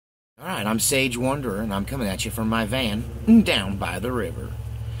Alright, I'm Sage Wanderer, and I'm coming at you from my van down by the river.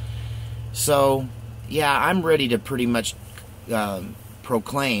 So, yeah, I'm ready to pretty much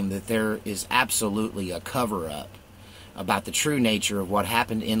proclaim that there is absolutely a cover-up about the true nature of what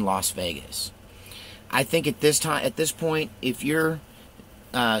happened in Las Vegas. I think at this point, if you're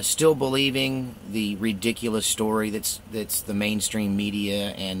still believing the ridiculous story that's the mainstream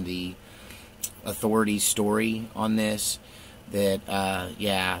media and the authorities' story on this, that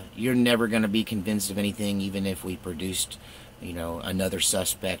yeah, you're never going to be convinced of anything, even if we produced, another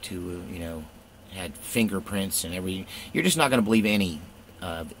suspect who, had fingerprints and everything. You're just not going to believe any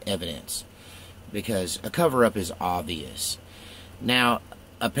evidence, because a cover-up is obvious. Now,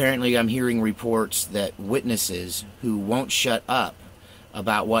 apparently I'm hearing reports that witnesses who won't shut up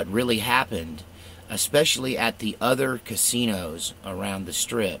about what really happened, especially at the other casinos around the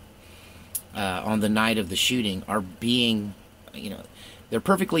Strip on the night of the shooting, are being, they're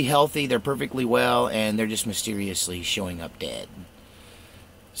perfectly healthy, they're perfectly well, and they're just mysteriously showing up dead.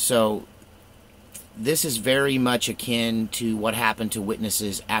 So this is very much akin to what happened to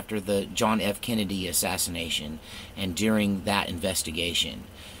witnesses after the John F. Kennedy assassination and during that investigation.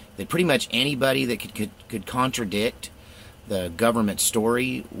 That pretty much anybody that could contradict the government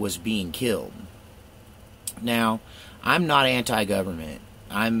story was being killed. Now, I'm not anti-government.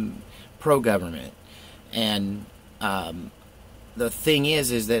 I'm pro-government. And the thing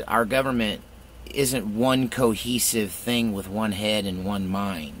is that our government isn't one cohesive thing with one head and one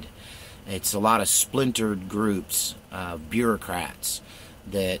mind. It's a lot of splintered groups, bureaucrats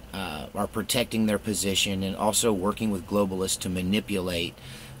that are protecting their position and also working with globalists to manipulate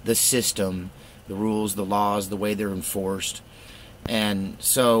the system, the rules, the laws, the way they're enforced. And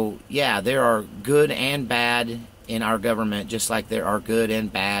so, yeah, there are good and bad in our government, just like there are good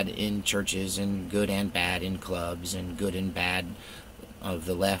and bad in churches, and good and bad in clubs, and good and bad of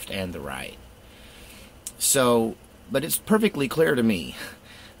the left and the right. So, but it's perfectly clear to me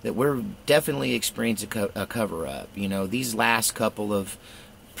that we're definitely experiencing a cover-up. These last couple of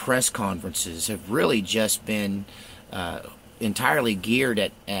press conferences have really just been entirely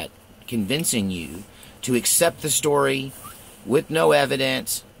geared at convincing you to accept the story with no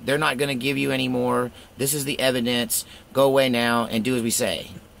evidence. They're not going to give you any more. This is the evidence. Go away now and do as we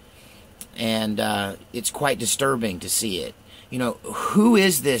say. And it's quite disturbing to see it. Who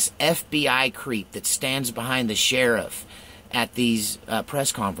is this FBI creep that stands behind the sheriff at these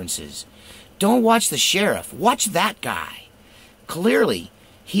press conferences? Don't watch the sheriff. Watch that guy. Clearly,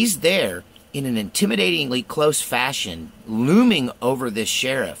 he's there in an intimidatingly close fashion, looming over this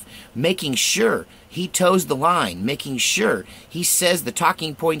sheriff, making sure he toes the line, making sure he says the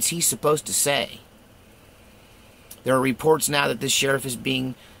talking points he's supposed to say. There are reports now that this sheriff is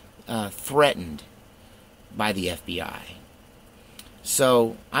being threatened by the FBI.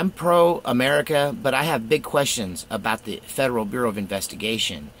 So, I'm pro-America, but I have big questions about the Federal Bureau of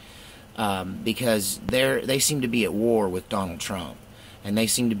Investigation because they seem to be at war with Donald Trump, and they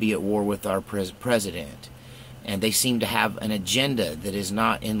seem to be at war with our president, and they seem to have an agenda that is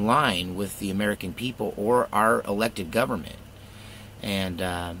not in line with the American people or our elected government. And,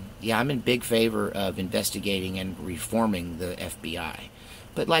 yeah, I'm in big favor of investigating and reforming the FBI.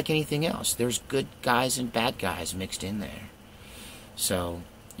 But like anything else, there's good guys and bad guys mixed in there. So,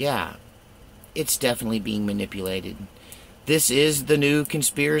 yeah, it's definitely being manipulated. This is the new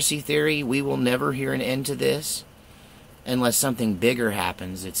conspiracy theory. We will never hear an end to this unless something bigger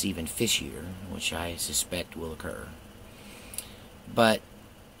happens that's even fishier, which I suspect will occur. But,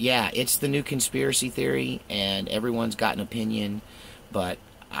 yeah, it's the new conspiracy theory, and everyone's got an opinion, but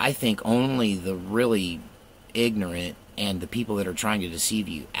I think only the really ignorant and the people that are trying to deceive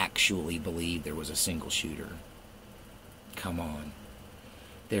you actually believe there was a single shooter. Come on.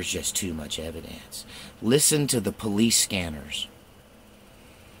 There's just too much evidence. Listen to the police scanners.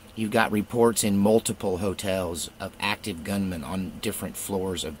 You've got reports in multiple hotels of active gunmen on different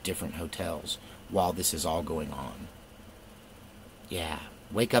floors of different hotels while this is all going on. Yeah,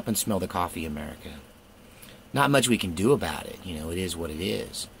 wake up and smell the coffee, America. Not much we can do about it. It is what it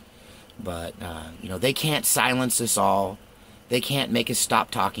is. But, they can't silence us all. They can't make us stop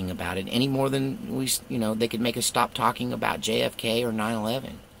talking about it any more than they could make us stop talking about JFK or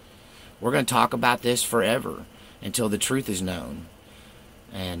 9/11. We're going to talk about this forever until the truth is known.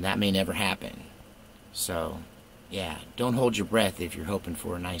 And that may never happen. So, yeah, don't hold your breath if you're hoping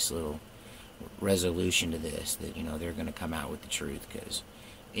for a nice little resolution to this, that, they're going to come out with the truth, because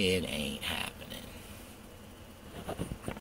it ain't happening.